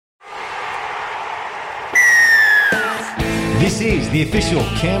This is the official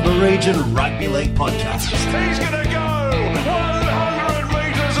Canberra Region Rugby League podcast. He's going to go 100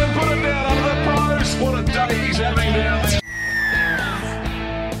 metres and put it down under the post. What a day he's having down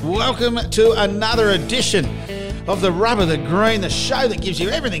there. Welcome to another edition of the Rubber, the Green, the show that gives you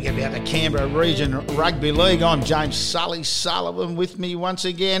everything about the Canberra Region Rugby League. I'm James Sully Sullivan. With me once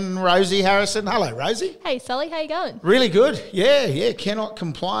again, Rosie Harrison. Hello, Rosie. Hey, Sully, how you going? Really good. Yeah, cannot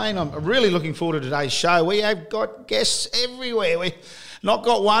complain. I'm really looking forward to today's show. We have got guests everywhere. We've not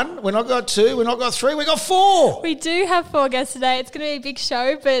got one, we've not got two, we've not got three, we've got four. We do have 4 guests today. It's going to be a big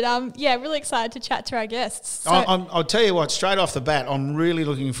show, but really excited to chat to our guests. So, I'll tell you what, straight off the bat, I'm really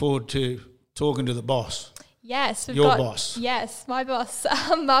looking forward to talking to the boss. Yes, Your boss. Yes, my boss,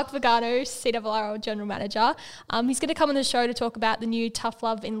 Mark Vergano, CRRL General Manager. He's going to come on the show to talk about the new Tough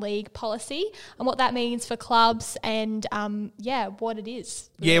Love in League policy and what that means for clubs and, what it is.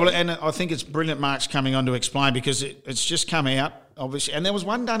 Yeah, well, and I think it's brilliant Mark's coming on to explain because it's just come out, obviously. And there was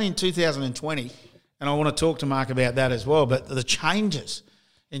one done in 2020, and I want to talk to Mark about that as well. But the changes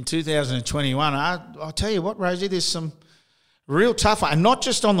in 2021, I'll tell you what, Rosie, there's some real tough, and not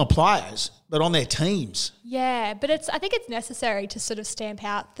just on the players, but on their teams. Yeah, but I think it's necessary to sort of stamp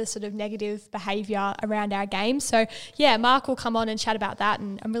out the sort of negative behaviour around our game. So, yeah, Mark will come on and chat about that,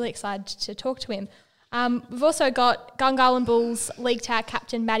 and I'm really excited to talk to him. We've also got Gungahlin Bulls League Tag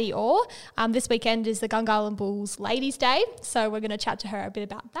captain Maddy Orr. This weekend is the Gungahlin Bulls Ladies' Day, so we're going to chat to her a bit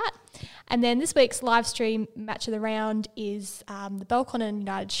about that. And then this week's live stream match of the round is the Belconnen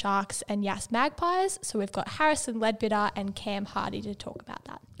United Sharks and Yass Magpies. So we've got Harrison Leadbitter and Cam Hardy to talk about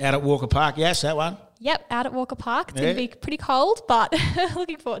that. Out at Walker Park, yes, that one? Yep, out at Walker Park. It's going to be pretty cold, but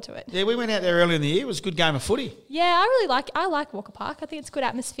looking forward to it. Yeah, we went out there earlier in the year. It was a good game of footy. Yeah, I like Walker Park. I think it's a good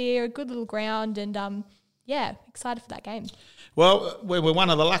atmosphere, a good little ground, and excited for that game. Well, we were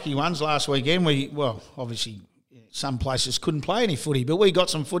one of the lucky ones last weekend. Obviously some places couldn't play any footy, but we got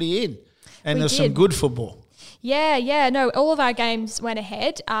some footy in, and there's some good football. Yeah, no, all of our games went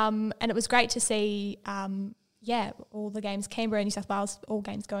ahead, and it was great to see all the games, Canberra, New South Wales, all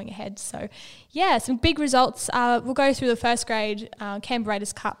games going ahead. So, some big results. We'll go through the first grade Canberra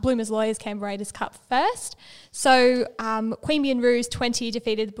Raiders Cup, Bloomers Lawyers Canberra Raiders Cup first. So, Queanbeyan Roos 20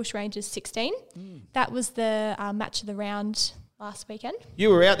 defeated the Bush Rangers 16. That was the match of the round last weekend. You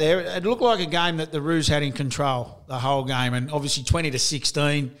were out there. It looked like a game that the Roos had in control the whole game, and obviously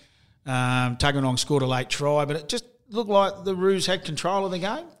 20-16. Tuggeranong scored a late try, but it just looked like the Roos had control of the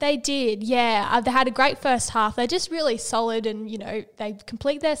game. They did, yeah. They had a great first half. They're just really solid, and they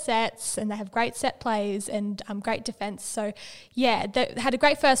complete their sets, and they have great set plays and great defence. So yeah, they had a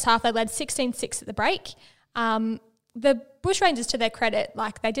great first half. They led 16-6 at the break. The Bush Rangers, to their credit,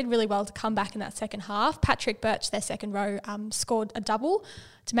 they did really well to come back in that second half. Patrick Birch, their second row, scored a double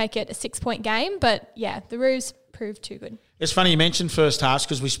to make it a 6-point game. But yeah, the Roos proved too good. It's funny you mentioned first halves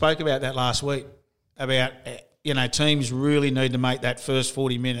because we spoke about that last week about teams really need to make that first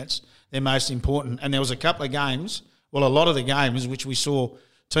 40 minutes their most important. And there was a couple of games, a lot of the games, which we saw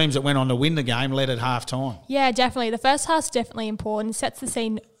teams that went on to win the game led at half time. Yeah, definitely. The first half's definitely important. Sets the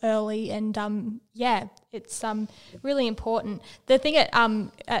scene early, and it's really important. The thing at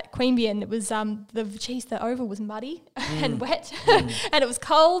Queanbeyan, it was the oval was muddy and wet, and it was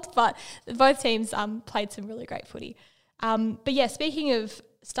cold, but both teams played some really great footy. Speaking of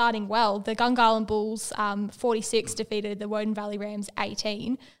starting well, the Gungahlin Bulls 46 defeated the Woden Valley Rams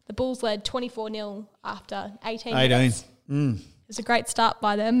 18. The Bulls led 24-0 after 18 minutes. It was a great start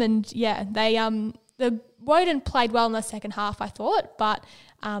by them, and the Woden played well in the second half, I thought, but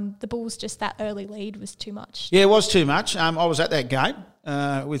the Bulls, just that early lead was too much. Yeah, it was too much. I was at that game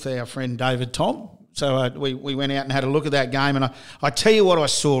with our friend David Tom, so we went out and had a look at that game, and I tell you what I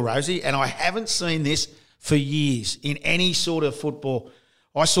saw, Rosie, and I haven't seen this for years in any sort of football.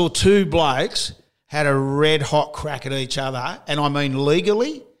 I saw 2 blokes had a red-hot crack at each other, and I mean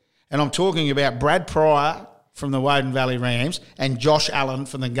legally, and I'm talking about Brad Pryor from the Woden Valley Rams and Josh Allen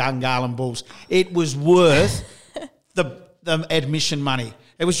from the Gungahlin Bulls. It was worth the admission money.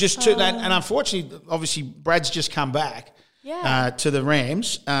 It was just too... And unfortunately, obviously, Brad's just come back to the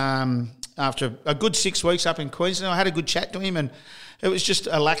Rams after a good 6 weeks up in Queensland. I had a good chat to him, and it was just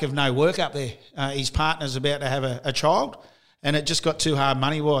a lack of no work up there. His partner's about to have a child, and it just got too hard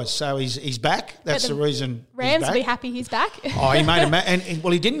money-wise. So he's back. That's the reason Rams will be happy he's back. He made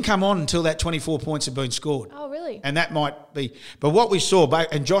he didn't come on until that 24 points had been scored. Oh, really? And that might be... But what we saw,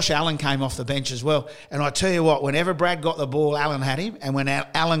 and Josh Allen came off the bench as well, and I tell you what, whenever Brad got the ball, Allen had him, and when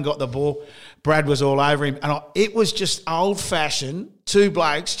Allen got the ball, Brad was all over him. And it was just old-fashioned, 2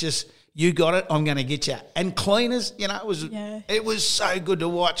 blokes just You got it, I'm going to get you. And cleaners, you know, it was so good to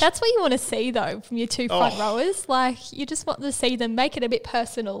watch. That's what you want to see, though, from your two front rowers. Like, you just want to see them make it a bit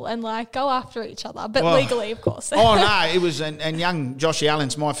personal and, like, go after each other, but legally, of course. Oh, no, it was, and young Josh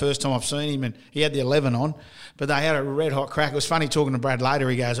Allen's my first time I've seen him, and he had the 11 on, but they had a red-hot crack. It was funny talking to Brad later.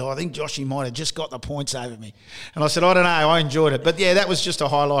 He goes, I think Joshy might have just got the points over me. And I said, I don't know, I enjoyed it. But, yeah, that was just a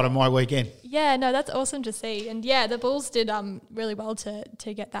highlight of my weekend. Yeah, no, that's awesome to see. And, yeah, the Bulls did really well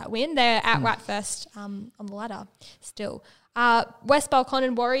to get that win. They're outright first on the ladder still. West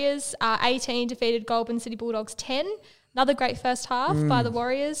Belconnen Warriors 18 defeated Goulburn City Bulldogs 10. Another great first half by the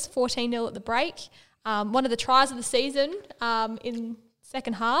Warriors, 14-0 at the break. One of the tries of the season in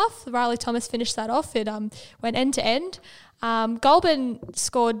second half. Riley Thomas finished that off. It went end to end. Goulburn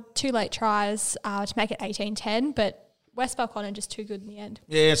scored 2 late tries to make it 18-10, but West Belconnen just too good in the end.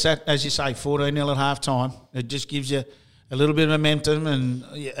 Yeah, it's that, as you say, 14-0 at half time. It just gives you a little bit of momentum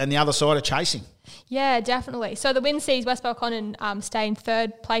and the other side are chasing. Yeah, definitely. So the win sees West Belconnen stay in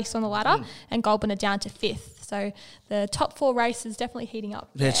third place on the ladder and Goulburn are down to 5th. So the top 4 race is definitely heating up.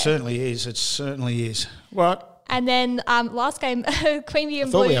 Yeah, it certainly is. It certainly is. Right. And then last game, we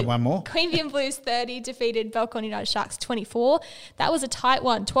had one more. Queanbeyan Blues 30 defeated Belconnen United Sharks 24. That was a tight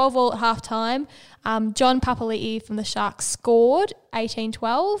one, 12-all at half time. John Papali'i from the Sharks scored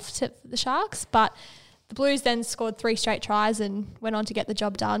 18-12 to the Sharks, but the Blues then scored 3 straight tries and went on to get the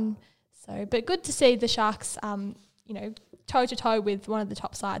job done. So, but good to see the Sharks, toe-to-toe with one of the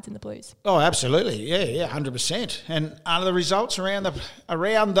top sides in the Blues. Oh, absolutely. Yeah, 100%. And are the results around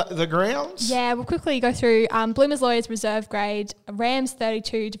the grounds? Yeah, we'll quickly go through. Bloomers Lawyers reserve grade. Rams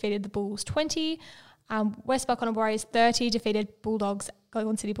 32 defeated the Bulls 20. West Belconnen Warriors 30 defeated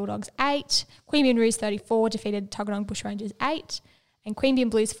Goulburn City Bulldogs 8. Queanbeyan Roos 34 defeated Tuggeranong Bushrangers 8. And Queanbeyan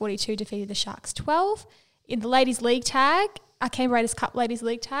Blues 42 defeated the Sharks 12. In the Ladies League Tag, Canberra Raiders Cup Ladies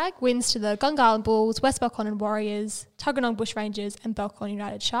League Tag, wins to the Gungahlin Bulls, West Belconnen Warriors, Tuggeranong Bushrangers and Belconnen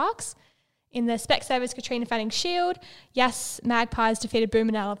United Sharks. In the Specsavers Katrina Fanning Shield, Yass Magpies defeated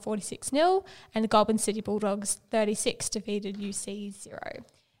Boomanella 46-0 and the Goulburn City Bulldogs 36 defeated UC 0.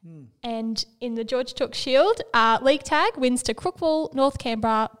 And in the George Took Shield, League Tag wins to Crookwell, North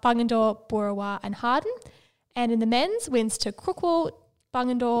Canberra, Bungendore, Boorowa and Harden. And in the men's, wins to Crookwell,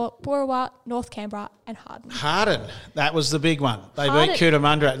 Bungendore, Boorowa, North Canberra and Harden. Harden, that was the big one. They beat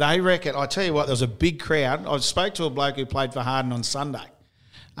Cootamundra. They reckon, I tell you what, there was a big crowd. I spoke to a bloke who played for Harden on Sunday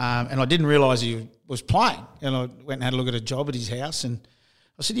and I didn't realise he was playing. And I went and had a look at a job at his house and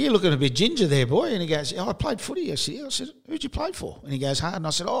I said, you're looking a bit ginger there, boy. And he goes, I played footy. I said, who'd you play for? And he goes, Harden. I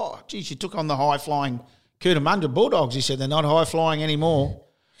said, geez, you took on the high-flying Cootamundra Bulldogs. He said, they're not high-flying anymore.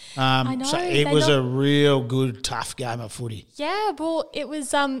 I know. So it was a real good, tough game of footy. Yeah, well, it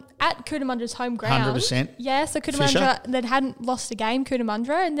was at Cootamundra's home ground. 100%. Yeah, so Cootamundra that hadn't lost a game,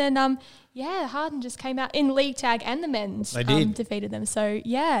 Cootamundra, and then Harden just came out in League Tag and the men's. They did. Defeated them. So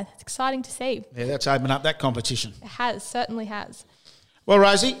yeah, it's exciting to see. Yeah, that's opened up that competition. It has, certainly has. Well,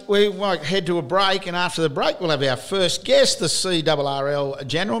 Rosie, we might head to a break, and after the break, we'll have our first guest, the CRRL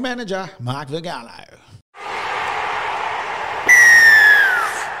General Manager, Mark Vergano.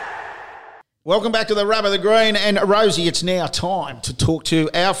 Welcome back to the Rub of the Green, and Rosie, it's now time to talk to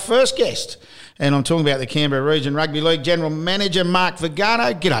our first guest, and I'm talking about the Canberra Region Rugby League General Manager, Mark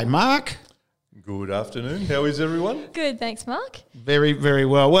Vergano. G'day, Mark. Good afternoon. How is everyone? Good, thanks, Mark. Very, very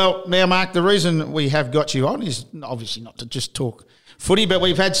well. Well, now, Mark, the reason we have got you on is obviously not to just talk footy, but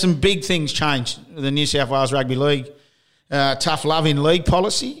we've had some big things change. The New South Wales Rugby League tough love in league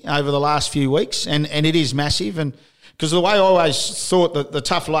policy over the last few weeks, and it is massive. And because the way I always thought that the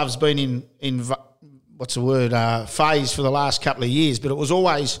tough love's been in phase for the last couple of years, but it was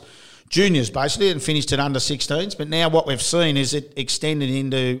always juniors basically and finished at under 16s. But now what we've seen is it extended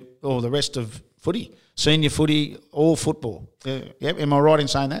into all the rest of footy, senior footy, all football. Am I right in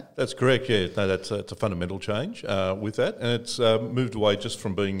saying that? That's correct, yeah. No, it's a fundamental change with that. And it's moved away just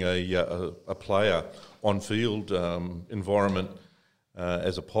from being a player on-field environment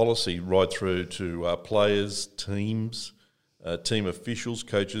as a policy right through to players, teams, team officials,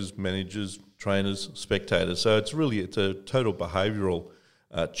 coaches, managers, trainers, spectators. So it's a total behavioural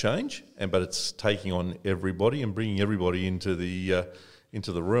change, but it's taking on everybody and bringing everybody into the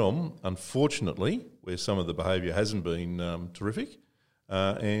realm, unfortunately, where some of the behaviour hasn't been terrific.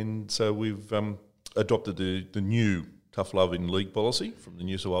 And so we've adopted the new tough love in league policy from the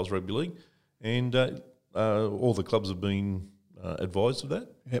New South Wales Rugby League, and all the clubs have been advised of that.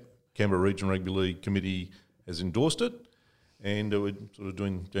 Yep. Canberra Region Rugby League Committee has endorsed it, and we're sort of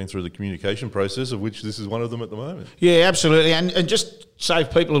going through the communication process, of which this is one of them at the moment. Yeah, absolutely. And just so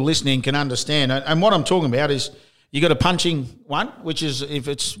people who are listening can understand, and what I'm talking about is You got a punching one, which is if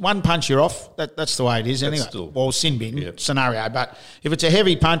it's one punch you're off, that's the way it is anyway. Sin bin scenario. But if it's a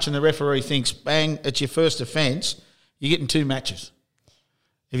heavy punch and the referee thinks, bang, it's your first offence, you're getting 2 matches.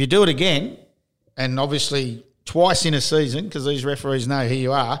 If you do it again, and obviously twice in a season, because these referees know who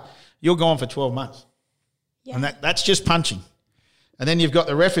you are, you're gone for 12 months. Yeah. And that's just punching. And then you've got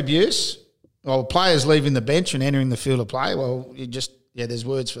the ref abuse. Well, players leaving the bench and entering the field of play. Well, there's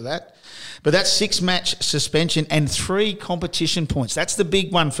words for that. But that's 6-match suspension and 3 competition points. That's the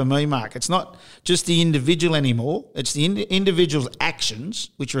big one for me, Mark. It's not just the individual anymore. It's the individual's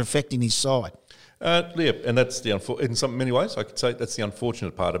actions which are affecting his side. And that's in many ways, I could say that's the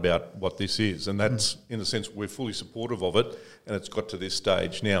unfortunate part about what this is. And that's, in a sense, we're fully supportive of it, and it's got to this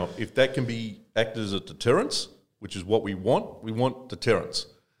stage. Now, if that can be acted as a deterrence, which is what we want deterrence.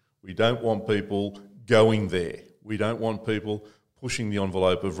 We don't want people going there. We don't want people pushing the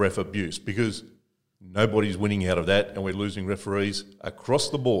envelope of ref abuse, because nobody's winning out of that, and we're losing referees across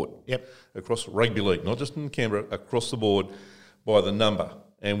the board. Yep. Across rugby league, not just in Canberra, across the board by the number.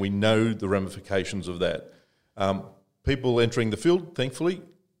 And we know the ramifications of that. People entering the field, thankfully,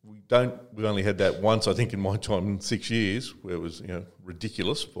 we've only had that once, I think, in my time in 6 years, where it was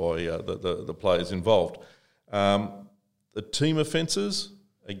ridiculous by the players involved. The team offences,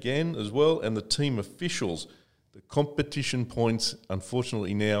 again, as well, and the team officials. The competition points,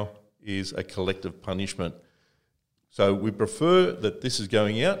 unfortunately now, is a collective punishment. So we prefer that this is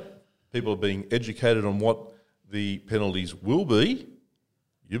going out. People are being educated on what the penalties will be.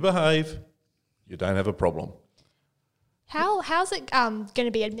 You behave, you don't have a problem. How's it going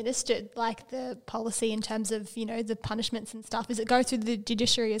to be administered, like the policy in terms of, the punishments and stuff? Does it go through the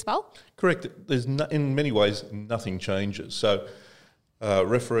judiciary as well? Correct. There's in many ways, nothing changes. So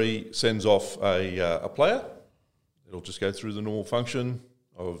referee sends off a player. It'll just go through the normal function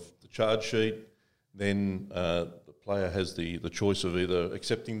of the charge sheet. Then the player has the choice of either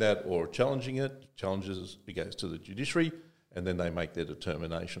accepting that or challenging it. Challenges, it goes to the judiciary, and then they make their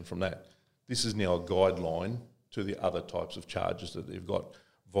determination from that. This is now a guideline to the other types of charges that they've got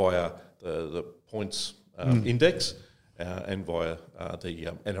via the points index and via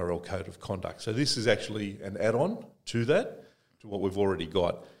the NRL Code of Conduct. So this is actually an add-on to that, to what we've already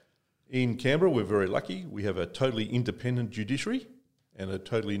got. In Canberra, we're very lucky. We have a totally independent judiciary and a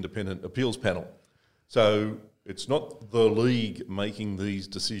totally independent appeals panel. So it's not the league making these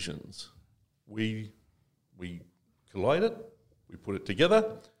decisions. We collate it, we put it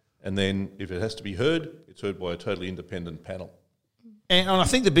together, and then if it has to be heard, it's heard by a totally independent panel. And I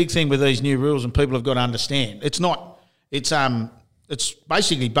think the big thing with these new rules, and people have got to understand, it's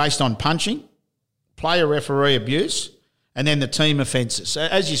basically based on punching, player referee abuse, and then the team offences. So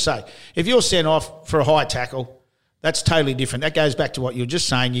as you say, if you're sent off for a high tackle, that's totally different. That goes back to what you were just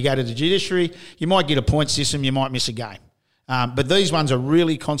saying. You go to the judiciary, you might get a point system, you might miss a game. But these ones are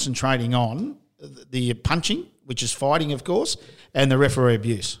really concentrating on the punching, which is fighting, of course, and the referee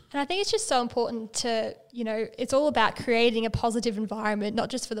abuse. And I think it's just so important to, it's all about creating a positive environment, not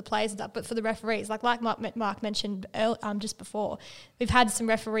just for the players and that, but for the referees. Like Mark mentioned just before, we've had some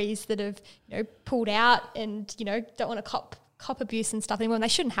referees that have, pulled out and, don't want to cop abuse and stuff anymore, and they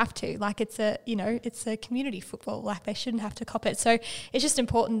shouldn't have to. Like it's a community football. Like they shouldn't have to cop it. So it's just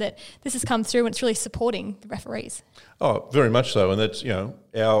important that this has come through and it's really supporting the referees. Oh, very much so. And that's,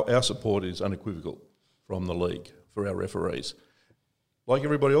 our support is unequivocal from the league for our referees. Like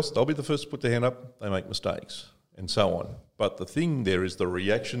everybody else, they'll be the first to put their hand up. They make mistakes and so on. But the thing there is the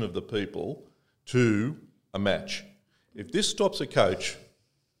reaction of the people to a match. If this stops a coach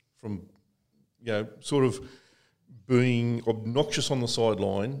from, sort of being obnoxious on the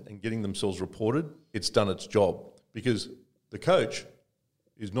sideline and getting themselves reported, it's done its job, because the coach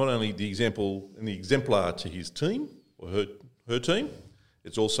is not only the example and the exemplar to his team or her team,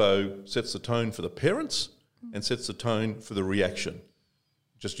 it also sets the tone for the parents and sets the tone for the reaction.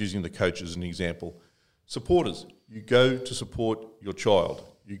 Just using the coach as an example. Supporters, you go to support your child.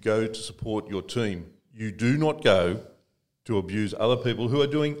 You go to support your team. You do not go to abuse other people who are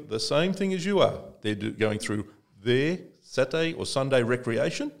doing the same thing as you are. They're going through their Saturday or Sunday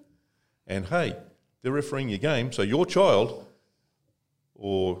recreation, and hey, they're refereeing your game, so your child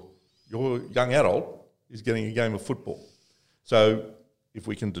or your young adult is getting a game of football. So if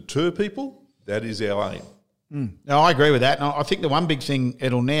we can deter people, that is our aim. No, I agree with that. And I think the one big thing,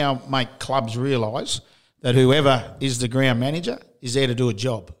 it'll now make clubs realise that whoever is the ground manager is there to do a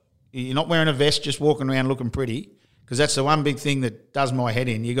job. You're not wearing a vest just walking around looking pretty, because that's the one big thing that does my head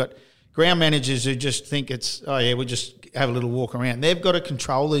in. You've got ground managers who just think it's, we'll just have a little walk around. They've got to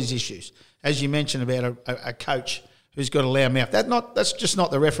control these issues. As you mentioned about a coach who's got a loud mouth. That's just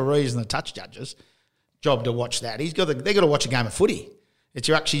not the referees and the touch judges. job to watch that. They've got to watch a game of footy. It's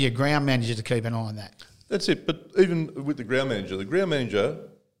actually your ground manager to keep an eye on that. That's it. But even with the ground manager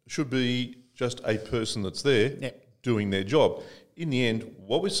should be just a person that's there doing their job. In the end,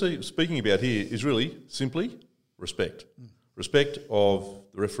 what we're speaking about here is really simply respect. Respect of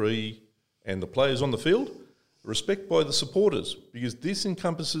the referee and the players on the field, respect by the supporters, because this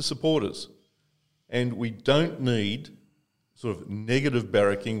encompasses supporters. And we don't need sort of negative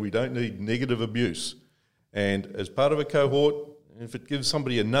barracking, we don't need negative abuse. And as part of a cohort, if it gives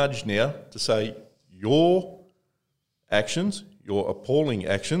somebody a nudge now to say, your actions, your appalling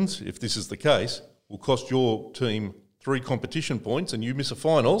actions, if this is the case, will cost your team 3 competition points and you miss a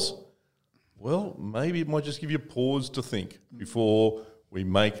finals, well, maybe it might just give you a pause to think before we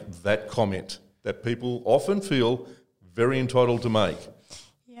make that comment that people often feel very entitled to make.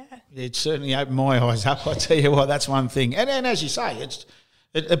 Yeah. It certainly opened my eyes up. I tell you what, that's one thing. And as you say,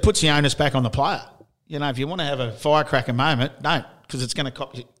 it puts the onus back on the player. You know, if you want to have a firecracker moment, don't, because it's going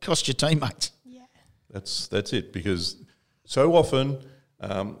to cost your teammates. Yeah. That's it, because so often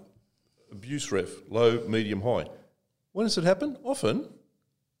abuse ref, low, medium, high. When does it happen? Often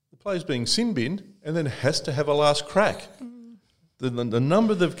the player's being sin-binned and then has to have a last crack. The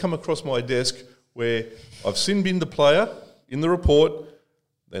number that have come across my desk where I've sin-binned the player in the report,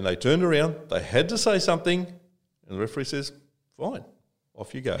 then they turned around, they had to say something, and the referee says, fine,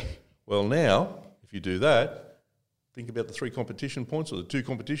 off you go. Well, now, if you do that, think about the 3 competition points or the 2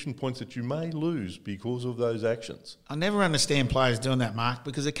 competition points that you may lose because of those actions. I never understand players doing that, Mark,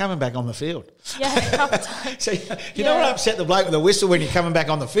 because they're coming back on the field. Yeah, a couple times. So you don't want to upset the bloke with a whistle when you're coming back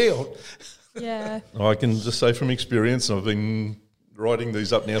on the field. Yeah. I can just say from experience, and I've been writing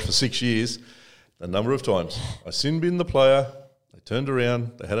these up now for 6 years, the number of times I sin-binned the player, they turned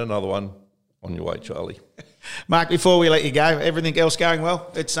around, they had another one. On your way, Charlie. Mark, before we let you go, everything else going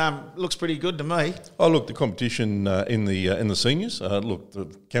well? It looks pretty good to me. Oh, look, the competition in the seniors. Look, the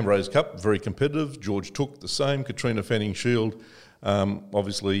Canberra Rose Cup, very competitive. George Took the same. Katrina Fanning Shield,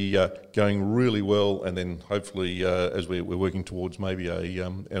 obviously going really well. And then hopefully, as we're working towards maybe a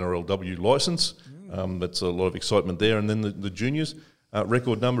NRLW licence, that's a lot of excitement there. And then the juniors,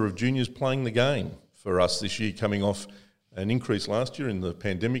 record number of juniors playing the game for us this year, coming off an increase last year in the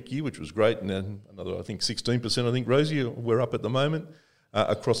pandemic year, which was great, and then another, I think, 16%, I think, Rosie, we're up at the moment,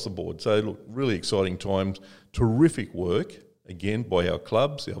 across the board. So, look, really exciting times, terrific work, again, by our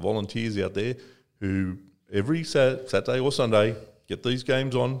clubs, our volunteers out there, who every Saturday or Sunday get these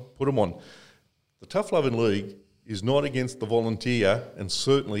games on, put them on. The Tough Lovin' League is not against the volunteer and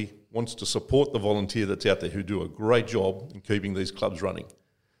certainly wants to support the volunteer that's out there who do a great job in keeping these clubs running.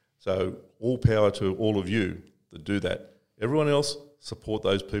 So, all power to all of you that do that. Everyone else, support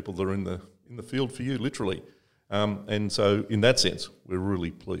those people that are in the field for you, literally. And so, in that sense, we're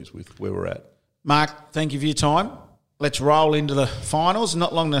really pleased with where we're at. Mark, thank you for your time. Let's roll into the finals.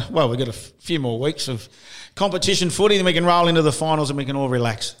 Not long we've got a few more weeks of competition footy, then we can roll into the finals and we can all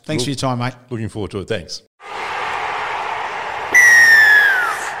relax. Thanks for your time, mate. Looking forward to it. Thanks.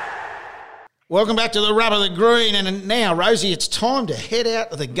 Welcome back to the Rub of the Green. And now, Rosie, it's time to head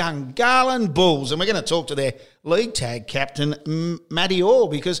out to the Gungahlin Bulls. And we're going to talk to their league tag captain, Maddy Orr,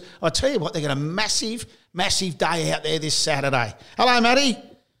 because I tell you what, they've got a massive, massive day out there this Saturday. Hello, Maddy.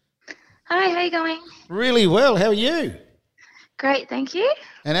 Hi, how you going? Really well. How are you? Great, thank you.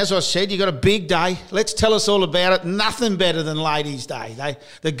 And as I said, you've got a big day. Let's tell us all about it. Nothing better than Ladies' Day.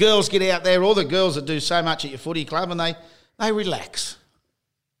 The girls get out there, all the girls that do so much at your footy club, and they relax.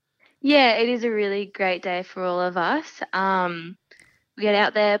 Yeah, it is a really great day for all of us. We get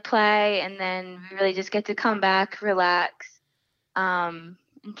out there, play, and then we really just get to come back, relax,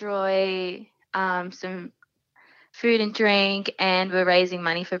 enjoy some food and drink, and we're raising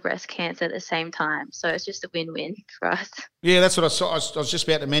money for breast cancer at the same time. So it's just a win-win for us. Yeah, that's what I saw. I was just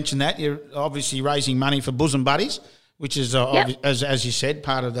about to mention that. You're obviously raising money for Bosom Buddies, which is, as you said,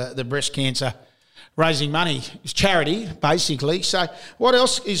 part of the breast cancer raising money. It's charity, basically. So what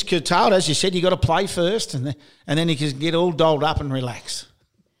else is curtailed? As you said, you got to play first, and then you can get all dolled up and relax.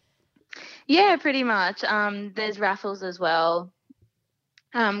 Yeah, pretty much. There's raffles as well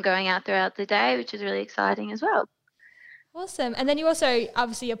going out throughout the day, which is really exciting as well. Awesome. And then you also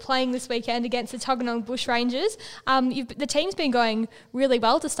obviously are playing this weekend against the Tuggeranong Bushrangers. The team's been going really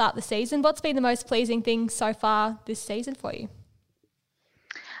well to start the season. What's been the most pleasing thing so far this season for you?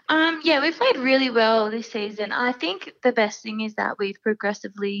 We've played really well this season. I think the best thing is that we've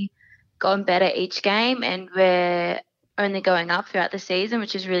progressively gotten better each game, and we're only going up throughout the season,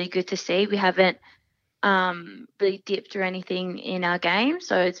 which is really good to see. We haven't really dipped or anything in our game,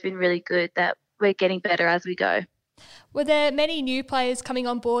 so it's been really good that we're getting better as we go. Were there many new players coming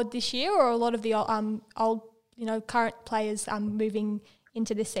on board this year, or a lot of the old, current players moving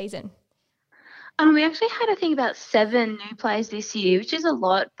into this season? We actually had, I think, about 7 new players this year, which is a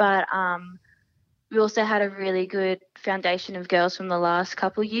lot, but we also had a really good foundation of girls from the last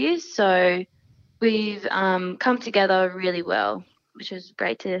couple of years. So we've come together really well, which was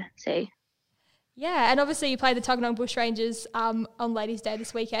great to see. Yeah, and obviously you played the Tuggeranong Bushrangers on Ladies' Day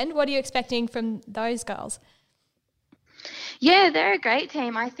this weekend. What are you expecting from those girls? Yeah, they're a great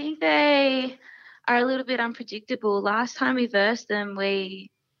team. I think they are a little bit unpredictable. Last time we versed them,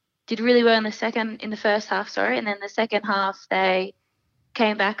 we did really well in the first half, and then the second half they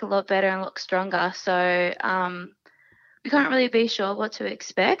came back a lot better and looked stronger. So we can't really be sure what to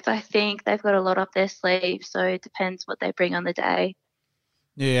expect. I think they've got a lot up their sleeve, so it depends what they bring on the day.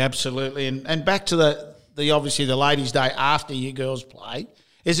 Yeah, absolutely. And back to the obviously the Ladies' Day after you girls play.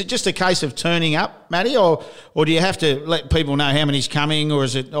 Is it just a case of turning up, Maddy, or do you have to let people know how many's coming, or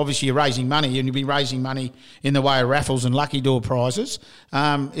is it obviously you're raising money and you'll be raising money in the way of raffles and lucky draw prizes?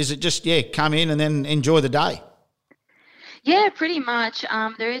 Is it just, come in and then enjoy the day? Yeah, pretty much.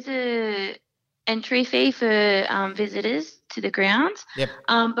 There is a entry fee for visitors to the grounds. Yep.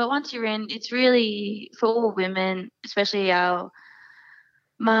 But once you're in, it's really for all women, especially our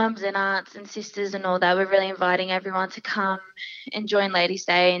mums and aunts and sisters and all that. We're really inviting everyone to come and join Ladies'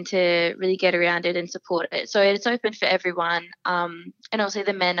 Day and to really get around it and support it. So it's open for everyone. And also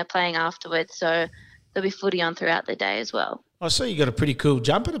the men are playing afterwards, so there'll be footy on throughout the day as well. I see you got a pretty cool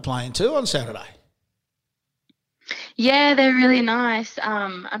jumper to play in too on Saturday. Yeah, they're really nice.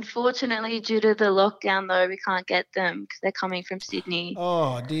 Unfortunately, due to the lockdown, though, we can't get them because they're coming from Sydney.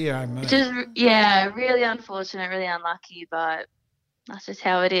 Oh, dear, oh, mate. Which is, really unfortunate, really unlucky, but that's just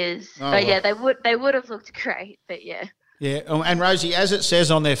how it is. Oh, but, they would have looked great, but, yeah. Yeah, and Rosie, as it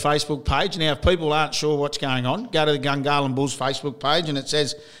says on their Facebook page, now if people aren't sure what's going on, go to the Gungahlin Bulls Facebook page and it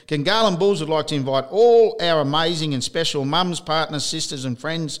says, Gungahlin Bulls would like to invite all our amazing and special mums, partners, sisters and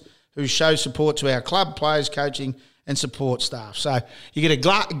friends who show support to our club, players, coaching and support staff. So you get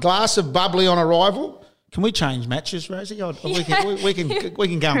a glass of bubbly on arrival. Can we change matches, Rosie? We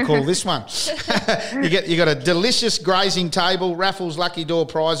can go and call this one. you got a delicious grazing table, raffles, lucky door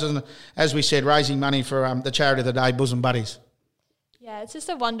prizes, and as we said, raising money for the charity of the day, Bosom Buddies. Yeah, it's just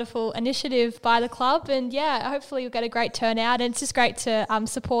a wonderful initiative by the club, and hopefully you'll get a great turnout. And it's just great to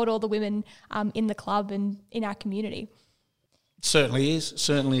support all the women in the club and in our community. Certainly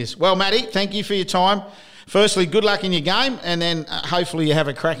is. Well, Maddy, thank you for your time. Firstly, good luck in your game, and then hopefully you have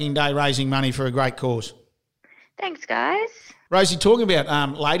a cracking day raising money for a great cause. Thanks, guys. Rosie, talking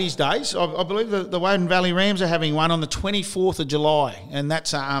about Ladies' Days, I believe the Woden Valley Rams are having one on the 24th of July, and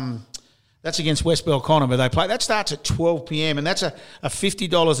that's against West Belconnen where they play. That starts at 12 p.m, and that's a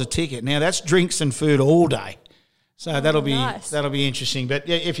 $50 a ticket. Now, that's drinks and food all day. So that'll be interesting. But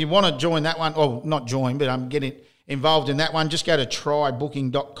yeah, if you want to join that one, or not join, but get involved in that one, just go to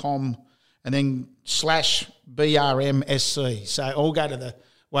trybooking.com and then /BRMSC. So all go to the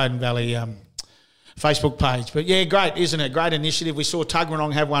Woden Valley Facebook page. But yeah, great, isn't it? Great initiative. We saw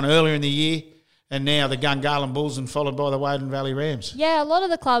Tuggeranong have one earlier in the year, and now the Gungahlin Bulls, and followed by the Woden Valley Rams. Yeah, a lot of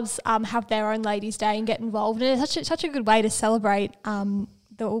the clubs have their own Ladies' Day and get involved, and it's such a good way to celebrate the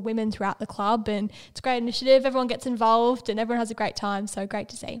women throughout the club, and it's a great initiative. Everyone gets involved and everyone has a great time, so great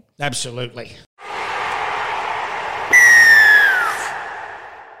to see. Absolutely.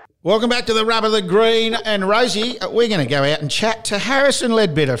 Welcome back to the Rub of the Green. And Rosie, we're going to go out and chat to Harrison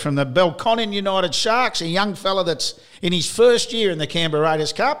Leadbitter from the Belconnen United Sharks, a young fella that's in his first year in the Canberra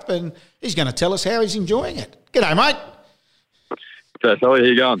Raiders Cup, and he's going to tell us how he's enjoying it. G'day, mate. So how are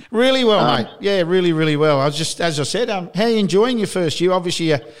you going? Really well, mate. Yeah, really, really well. As I said, how are you enjoying your first year?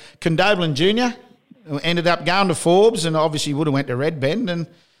 Obviously, a Condobolin junior, ended up going to Forbes, and obviously would have went to Red Bend, and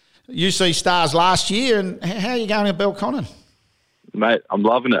UC Stars last year. And how are you going at Belconnen? Mate, I'm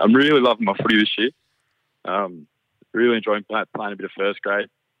loving it. I'm really loving my footy this year. Really enjoying playing a bit of first grade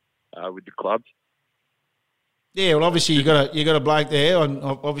with the club. Yeah, well, obviously you got a bloke there, and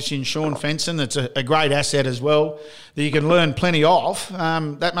obviously in Sean Fenson, that's a great asset as well that you can learn plenty off.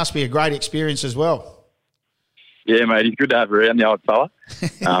 That must be a great experience as well. Yeah, mate, he's good to have around, the old fella.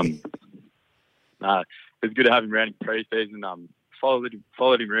 It's good to have him around in pre-season. Followed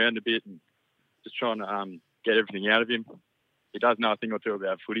him around a bit and just trying to get everything out of him. He does know a thing or two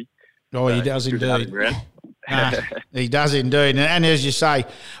about footy. Oh, he does indeed. He does indeed. And as you say,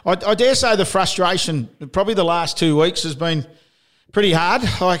 I dare say the frustration, probably the last 2 weeks, has been pretty hard.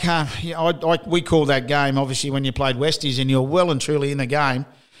 We call that game, obviously, when you played Westies and you're well and truly in the game.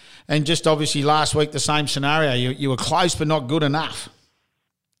 And just obviously last week, the same scenario. You were close but not good enough.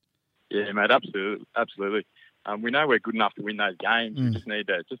 Yeah, mate, absolutely. we know we're good enough to win those games. We just need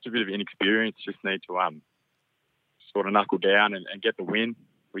just a bit of inexperience. Just need to sort of knuckle down and get the win.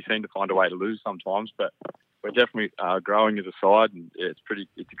 We seem to find a way to lose sometimes, but we're definitely growing as a side, and it's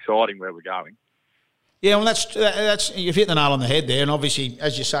exciting where we're going. Yeah, well, that's you've hit the nail on the head there, and obviously,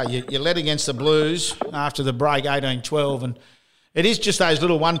 as you say, you led against the Blues after the break, 18-12, and it is just those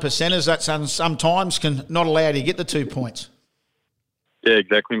little 1%ers that sometimes can not allow you to get the 2 points. Yeah,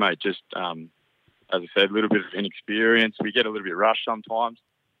 exactly, mate. Just as I said, a little bit of inexperience. We get a little bit rushed sometimes,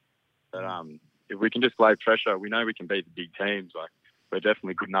 but if we can just lay pressure, we know we can beat the big teams. Like, we're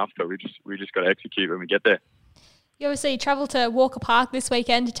definitely good enough, but we just got to execute when we get there. You obviously travelled to Walker Park this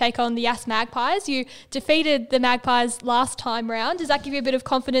weekend to take on the Yass Magpies. You defeated the Magpies last time round. Does that give you a bit of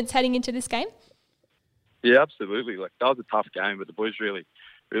confidence heading into this game? Yeah, absolutely. Like, that was a tough game, but the boys really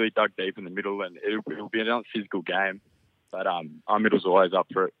dug deep in the middle, and it'll be another physical game. But our middle's always up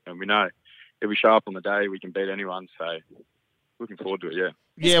for it, and we know if we show up on the day, we can beat anyone. So looking forward to it, yeah.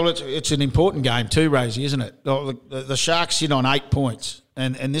 Yeah, well, it's an important game too, Rosie, isn't it? The Sharks sit on 8 points,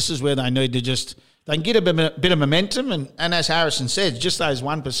 and this is where they need to they can get a bit of momentum, and as Harrison says, just those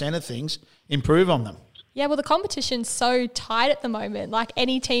 1% of things, improve on them. Yeah, well, the competition's so tight at the moment. Like,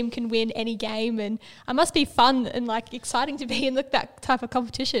 any team can win any game, and it must be fun and, like, exciting to be in that type of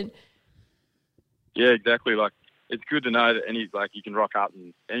competition. Yeah, exactly. Like, it's good to know that you can rock up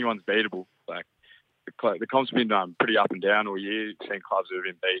and anyone's beatable. Like, the comp's been pretty up and down all year. You've seen clubs that have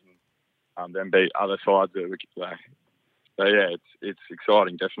been beaten, then beat other sides that so yeah, it's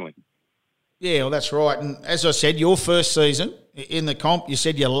exciting, definitely. Yeah, well, that's right. And as I said, your first season in the comp, you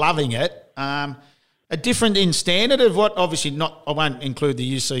said you're loving it. A different in standard of what, obviously not, I won't include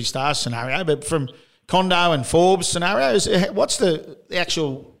the UC Stars scenario, but from Condo and Forbes scenarios, what's the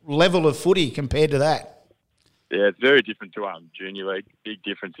actual level of footy compared to that? Yeah, it's very different to junior league. Big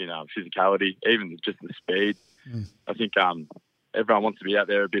difference in physicality, even just the speed. I think everyone wants to be out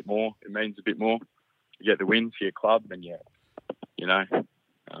there a bit more. It means a bit more. You get the win for your club, and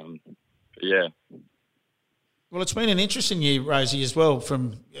yeah. Well, it's been an interesting year, Rosie, as well.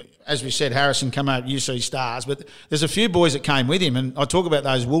 From, as we said, Harrison come out UC Stars, but there's a few boys that came with him, and I talk about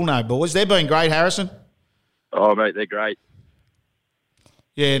those Woolno boys. They've been great, Harrison. Oh, mate, they're great.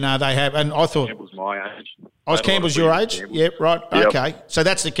 Yeah, no, they have. And I thought Campbell's my age. Campbell's your age? Campbell. Yeah, right. Yep. Okay. So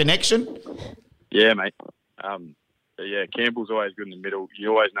that's the connection? Yeah, mate. But yeah, Campbell's always good in the middle. You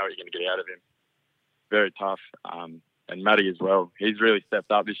always know what you're going to get out of him. Very tough. And Maddy as well. He's really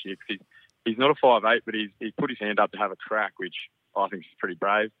stepped up this year because he's not a 5'8", but he's put his hand up to have a crack, which I think is pretty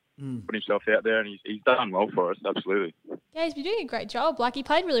brave. Put himself out there, and he's done well for us, absolutely. Yeah, he's been doing a great job. Like, he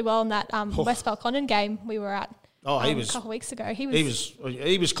played really well in that West Belconnen game we were at. Oh, he was a couple of weeks ago. He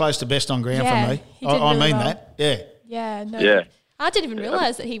was close to best on ground for me. He did really mean well. that. Yeah. Yeah. No. Yeah. I didn't even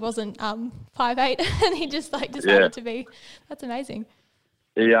realise that he wasn't 5'8", and he just decided to be. That's amazing.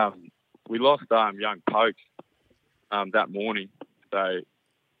 We lost young Pokes that morning, so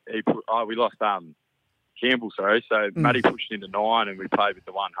we lost Campbell. Sorry, so Maddy pushed into 9, and we played with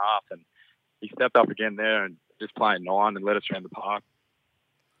the 1 half, and he stepped up again there and just played 9 and led us around the park.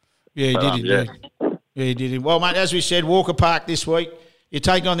 Yeah, he did. Yeah, he did. Well, mate, as we said, Walker Park this week. You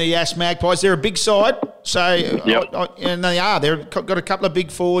take on the Yass Magpies. They're a big side, so and they are. They've got a couple of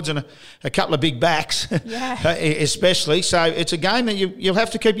big forwards and a couple of big backs, especially. So it's a game that you'll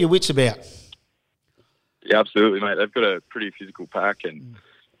have to keep your wits about. Yeah, absolutely, mate. They've got a pretty physical pack, and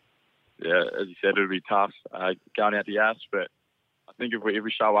yeah, as you said, it'll be tough going out the Yass. But I think if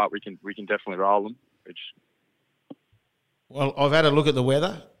we show up, we can definitely roll them. Well, I've had a look at the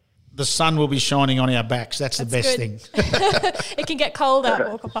weather. The sun will be shining on our backs. That's the best thing. It can get cold at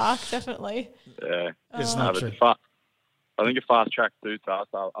Walker Park, definitely. Yeah. It's not true. I think a fast track suits us.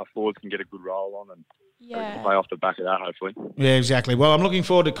 Our forwards can get a good roll on and we can play off the back of that, hopefully. Yeah, exactly. Well, I'm looking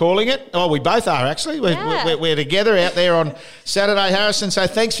forward to calling it. Oh, we both are, actually. We're together out there on Saturday, Harrison. So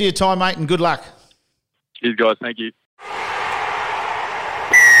thanks for your time, mate, and good luck. Cheers, guys. Thank you.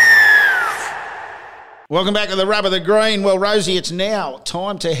 Welcome back to the Rub of the Green. Well, Rosie, it's now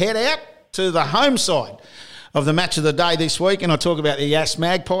time to head out to the home side of the match of the day this week, and I talk about the Yass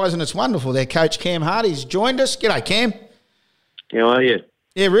Magpies, and it's wonderful. Their coach, Cam Hardy's joined us. G'day, Cam. How are you?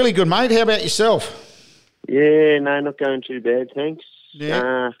 Yeah, really good, mate. How about yourself? Yeah, no, not going too bad, thanks.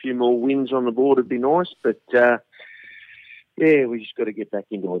 Yeah. A few more wins on the board would be nice, but yeah, we just got to get back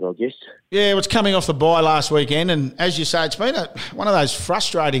into it, I guess. Yeah, it was coming off the bye last weekend, and as you say, it's been one of those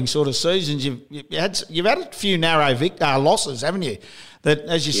frustrating sort of seasons. You've had a few narrow losses, haven't you? That,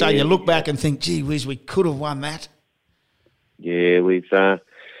 as you say, you look back and think, gee whiz, we could have won that. Yeah, we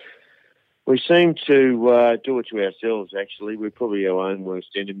seem to do it to ourselves, actually. We're probably our own worst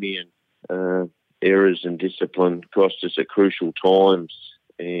enemy, and errors and discipline cost us at crucial times,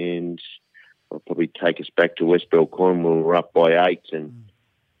 and I'll probably take us back to West Belconnen when we were up by 8 and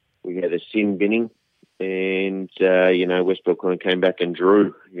we had a sin binning, and West Belconnen came back and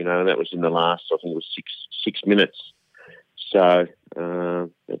drew, and that was in the last, I think it was six minutes. So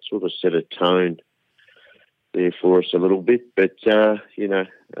that sort of set a tone there for us a little bit, but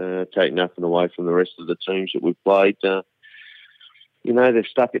take nothing away from the rest of the teams that we've played. They've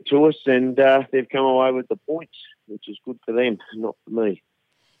stuck it to us, and they've come away with the points, which is good for them, not for me.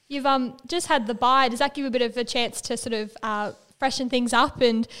 You've just had the bye. Does that give you a bit of a chance to sort of freshen things up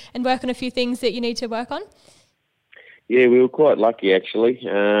and work on a few things that you need to work on? Yeah, we were quite lucky, actually.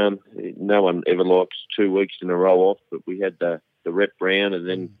 No one ever likes 2 weeks in a row off, but we had the rep round, and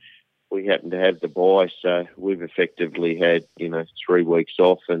then we happened to have the bye, so we've effectively had 3 weeks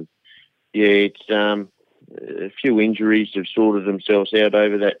off. And it's a few injuries have sorted themselves out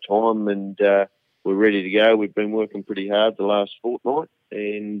over that time, and we're ready to go. We've been working pretty hard the last fortnight,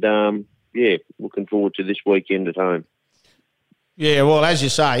 and looking forward to this weekend at home. Yeah, well, as you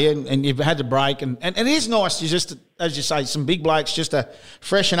say, and you've had the break, and it is nice, you just, as you say, some big blokes just to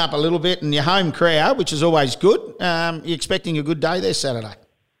freshen up a little bit, and your home crowd, which is always good. You're expecting a good day there Saturday?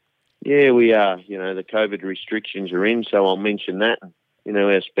 Yeah, we are. The COVID restrictions are in, so I'll mention that.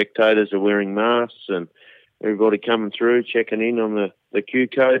 Our spectators are wearing masks, and everybody coming through, checking in on the Q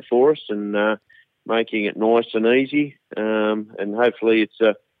code for us, and making it nice and easy. And hopefully it's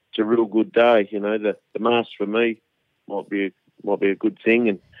a real good day. The mask for me might be a good thing,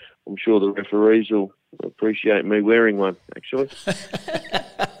 and I'm sure the referees will appreciate me wearing one, actually.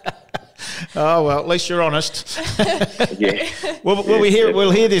 Oh, well, at least you're honest. Yeah.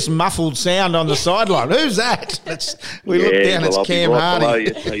 We'll hear this muffled sound on the sideline. Who's that? Look down, it's Cam Hardy. Below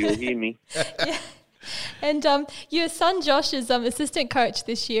you, so you'll hear me. Yeah. And your son Josh is assistant coach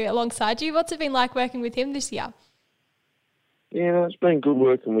this year alongside you. What's it been like working with him this year? Yeah, it's been good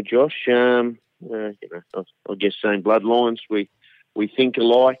working with Josh. I guess same bloodlines. We think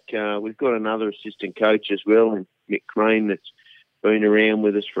alike. We've got another assistant coach as well, and Mick Crane, that's been around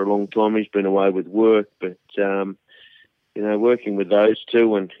with us for a long time. He's been away with work, but working with those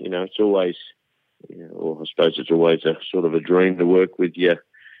two, and it's always, I suppose it's always a sort of a dream to work with your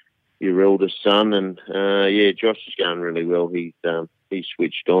eldest son. And Josh is going really well. He's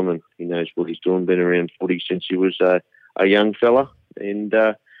switched on, and he knows what he's doing. Been around footy since he was a young fella, and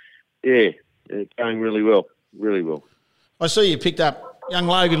going really well, really well. I see you picked up young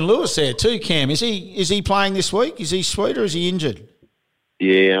Logan Lewis there too, Cam. Is he playing this week? Is he sweet or is he injured?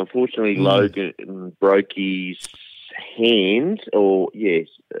 Yeah, unfortunately, Logan broke his hand, a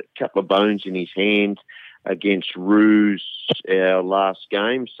couple of bones in his hand against Roos our last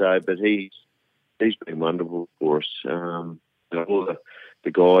game. So, but he's been wonderful for us. All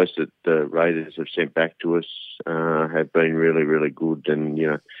the guys that the Raiders have sent back to us have been really, really good, and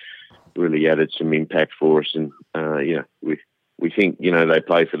really added some impact for us. And we think they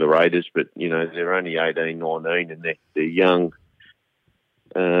play for the Raiders, but they're only 18, 19, and they're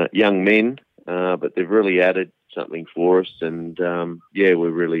young men, but they've really added something for us. And we're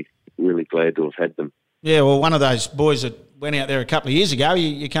really, really glad to have had them. Yeah, well, one of those boys that went out there a couple of years ago,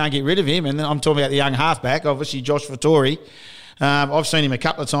 you can't get rid of him. And I'm talking about the young halfback, obviously Josh Vittori. I've seen him a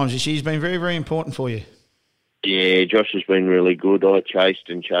couple of times this year. He's been very, very important for you. Yeah, Josh has been really good. I chased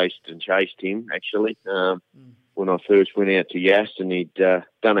him, actually. When I first went out to Yass, and he'd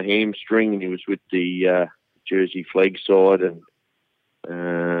done a hamstring, and he was with the Jersey flag side,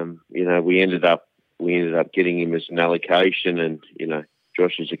 and we ended up getting him as an allocation, and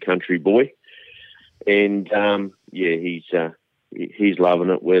Josh is a country boy, and he's loving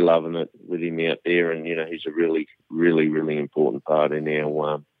it. We're loving it with him out there, and he's a really, really, really important part in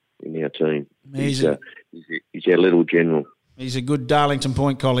our team. He's our little general. He's a good Darlington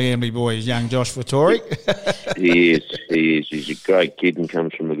Point Colliambly boy, young Josh Vittori. He is. He's a great kid and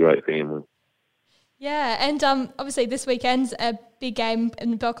comes from a great family. Yeah, and obviously this weekend's a big game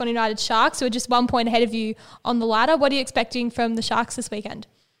in the Belconnen United Sharks, who are just 1 point ahead of you on the ladder. What are you expecting from the Sharks this weekend?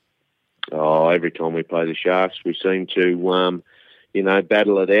 Oh, every time we play the Sharks, we seem to,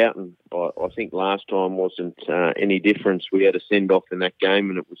 battle it out. And I think last time wasn't any difference. We had a send-off in that game,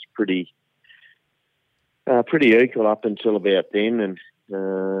 and it was pretty equal up until about then. And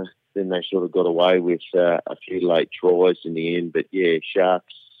then they sort of got away with a few late tries in the end. But,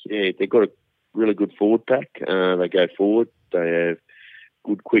 Sharks, they've got a really good forward pack. They go forward. They have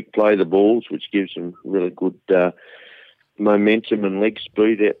good quick play the balls, which gives them really good momentum and leg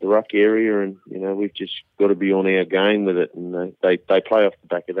speed out the ruck area, and we've just got to be on our game with it. And they play off the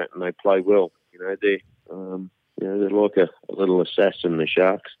back of that, and they play well. They're like a little assassin, the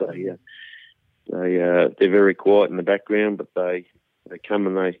Sharks. they're very quiet in the background, but they come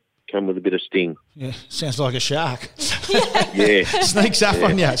with a bit of sting. Yeah, sounds like a shark. Yeah. Sneaks up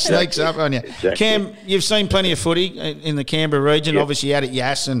on you. Exactly. Cam, you've seen plenty of footy in the Canberra region, obviously out at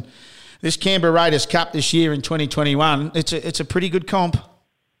Yass, and this Canberra Raiders Cup this year in 2021, it's a pretty good comp.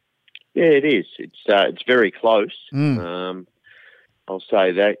 Yeah, it is. It's very close. I'll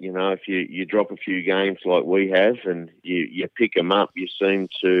say that, if you drop a few games like we have and you pick them up, you seem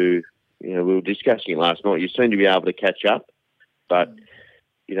to, we were discussing it last night, you seem to be able to catch up. But,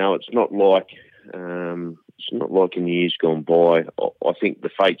 it's not like in years gone by. I think the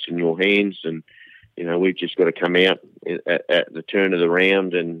fate's in your hands and, we've just got to come out at the turn of the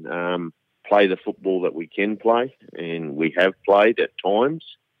round and play the football that we can play. And we have played at times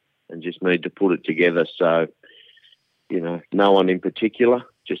and just need to put it together. So, no one in particular.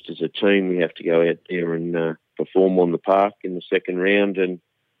 Just as a team, we have to go out there and perform on the park in the second round. And,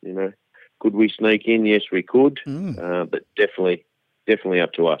 could we sneak in? Yes, we could. But definitely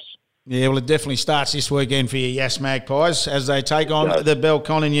up to us. Yeah, well, it definitely starts this weekend for your Yass Magpies as they take on the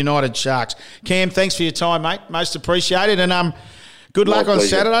Belconnen United Sharks. Cam, thanks for your time, mate. Most appreciated. And good luck on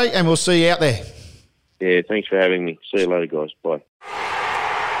Saturday, and we'll see you out there. Yeah, thanks for having me. See you later, guys. Bye.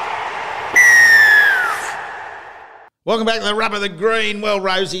 Welcome back to the Rub of the Green. Well,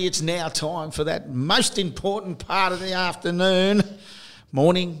 Rosie, it's now time for that most important part of the afternoon,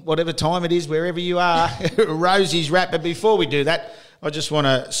 morning, whatever time it is, wherever you are, Rosie's Wrap. But before we do that, I just want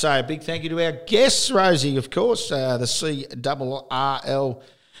to say a big thank you to our guests, Rosie, of course, the CRRL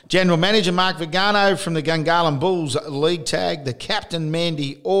General Manager, Mark Vergano from the Gungahlin Bulls League Tag, the Captain,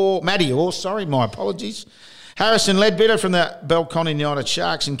 Maddy Orr, my apologies, Harrison Leadbitter from the Belconnen United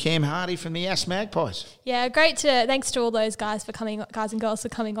Sharks, and Cam Hardy from the Yass Magpies. Yeah, thanks to all those guys and girls for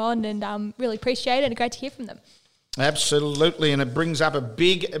coming on, and really appreciate it, and great to hear from them. Absolutely, and it brings up a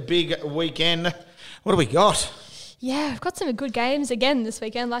big weekend. What do we got? Yeah, we've got some good games again this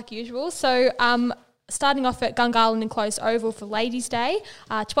weekend, like usual. So, starting off at Gungahlin Enclosed Oval for Ladies' Day,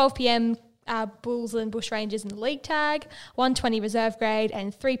 12 p.m. Bulls and Bushrangers in the League Tag, 1:20 Reserve Grade,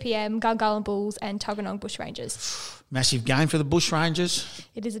 and 3 p.m. Gungahlin Bulls and Tuggeranong Bushrangers. Massive game for the Bushrangers.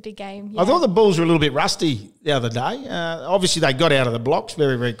 It is a big game. Yeah. I thought the Bulls were a little bit rusty the other day. Obviously, they got out of the blocks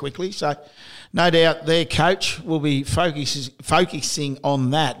very, very quickly, so no doubt their coach will be focusing on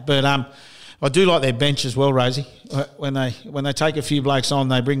that. But I do like their bench as well, Rosie. When they take a few blokes on,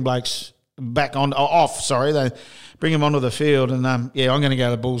 they bring blokes off. They bring them onto the field, and I'm going to go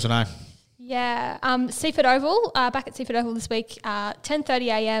to the Bulls at home. Yeah, Seaford Oval, back at Seaford Oval this week, 10:30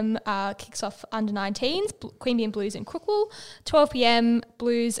 a.m. Kicks off under-19s, Queanbeyan Blues and Crookwell, 12 p.m.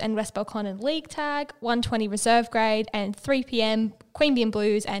 Blues and West Belconnen League Tag, 1:20 Reserve Grade, and 3 p.m. Queanbeyan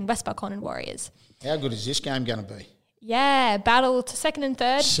Blues and West Belconnen Warriors. How good is this game going to be? Yeah, battle to second and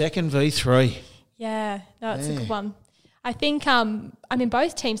third. 2v3. Yeah, no, it's a good one. I think,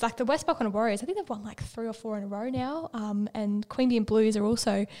 both teams, like the West Belconnen Warriors, I think they've won like 3 or 4 in a row now, and Queanbeyan Blues are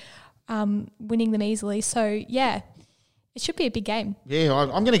also winning them easily. So, yeah, it should be a big game. Yeah,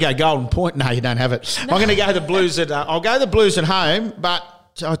 I'm going to go Golden Point. No, you don't have it. No. I'm going to go the Blues I'll go the Blues at home, but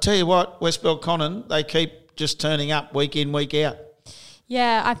I'll tell you what, West Belconnen, they keep just turning up week in, week out.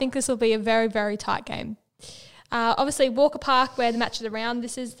 Yeah, I think this will be a very, very tight game. Obviously, Walker Park, where the match of the round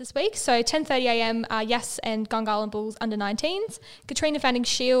this week. So 10:30 a.m. Yass and Gungahlin Bulls under-19s. Katrina Fanning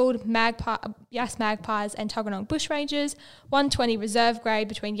Shield, Yass Magpies and Tuggeranong Bushrangers. 1:20 Reserve Grade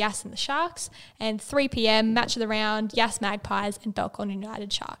between Yass and the Sharks. And 3 p.m. match of the round, Yass Magpies and Belconnen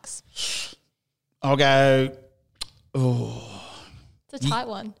United Sharks. I'll go... It's a tight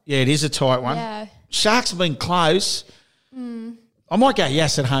one. Yeah, it is a tight one. Yeah. Sharks have been close. I might go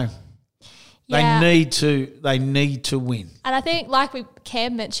Yass at home. Yeah. They need to win. And I think, like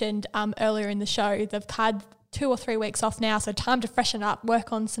Cam mentioned earlier in the show, they've had 2 or 3 weeks off now, so time to freshen up,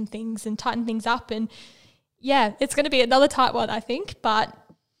 work on some things and tighten things up. And, yeah, it's going to be another tight one, I think. But,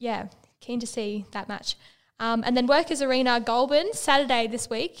 yeah, keen to see that match. And then Workers Arena, Goulburn, Saturday this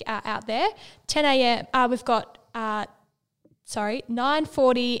week out there. 10 a.m. We've got,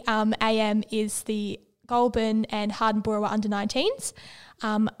 9:40 a.m. is the Goulburn and Harden-Boorowa under-19s.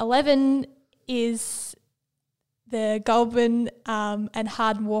 11 is the Goulburn and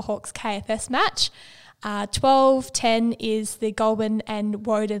Harden Warhawks KFS match. 12:10 is the Goulburn and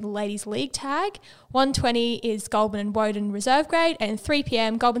Woden Ladies League Tag. 1:20 is Goulburn and Woden Reserve Grade. And 3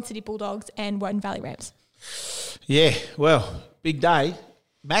 p.m, Goulburn City Bulldogs and Woden Valley Rams. Yeah, well, big day.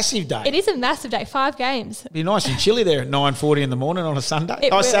 Massive day. It is a massive day, 5 games. It'd be nice and chilly there at 9:40 in the morning on a Sunday.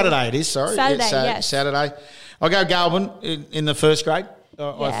 Saturday it is, sorry. Saturday, yes. Saturday. I'll go Goulburn in the first grade.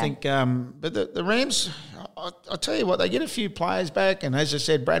 I think, but the Rams, I'll tell you what, they get a few players back, and as I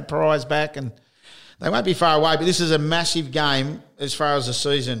said, Brad Pryor's back, and They won't be far away, but this is a massive game as far as the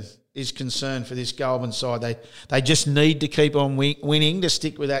season is concerned for this Goulburn side. They just need to keep on winning to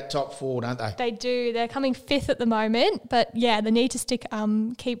stick with that top 4, don't they? They do. They're coming 5th at the moment, but yeah, they need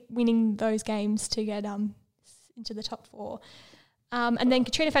to keep winning those games to get into the top 4. And then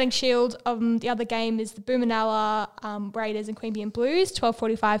Katrina Fanning Shield, the other game is the Boomanalla Raiders and Queanbeyan Blues,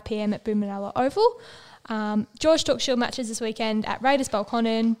 12:45 p.m. at Boomanalla Oval. George Took Shield matches this weekend at Raiders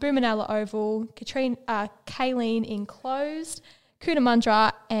Belconnen, Boomanalla Oval, Kaleen Enclosed,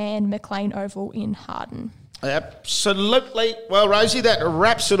 Cootamundra and McLean Oval in Harden. Absolutely. Well, Rosie, that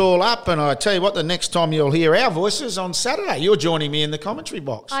wraps it all up. And I tell you what, the next time you'll hear our voices on Saturday, you're joining me in the commentary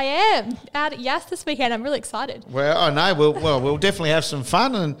box. I am. Out at Yass this weekend. I'm really excited. Well, I know. We'll definitely have some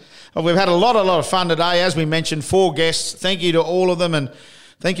fun. And we've had a lot of fun today. As we mentioned, 4 guests. Thank you to all of them. And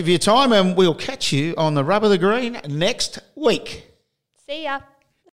thank you for your time. And we'll catch you on the Rub of the Green next week. See ya.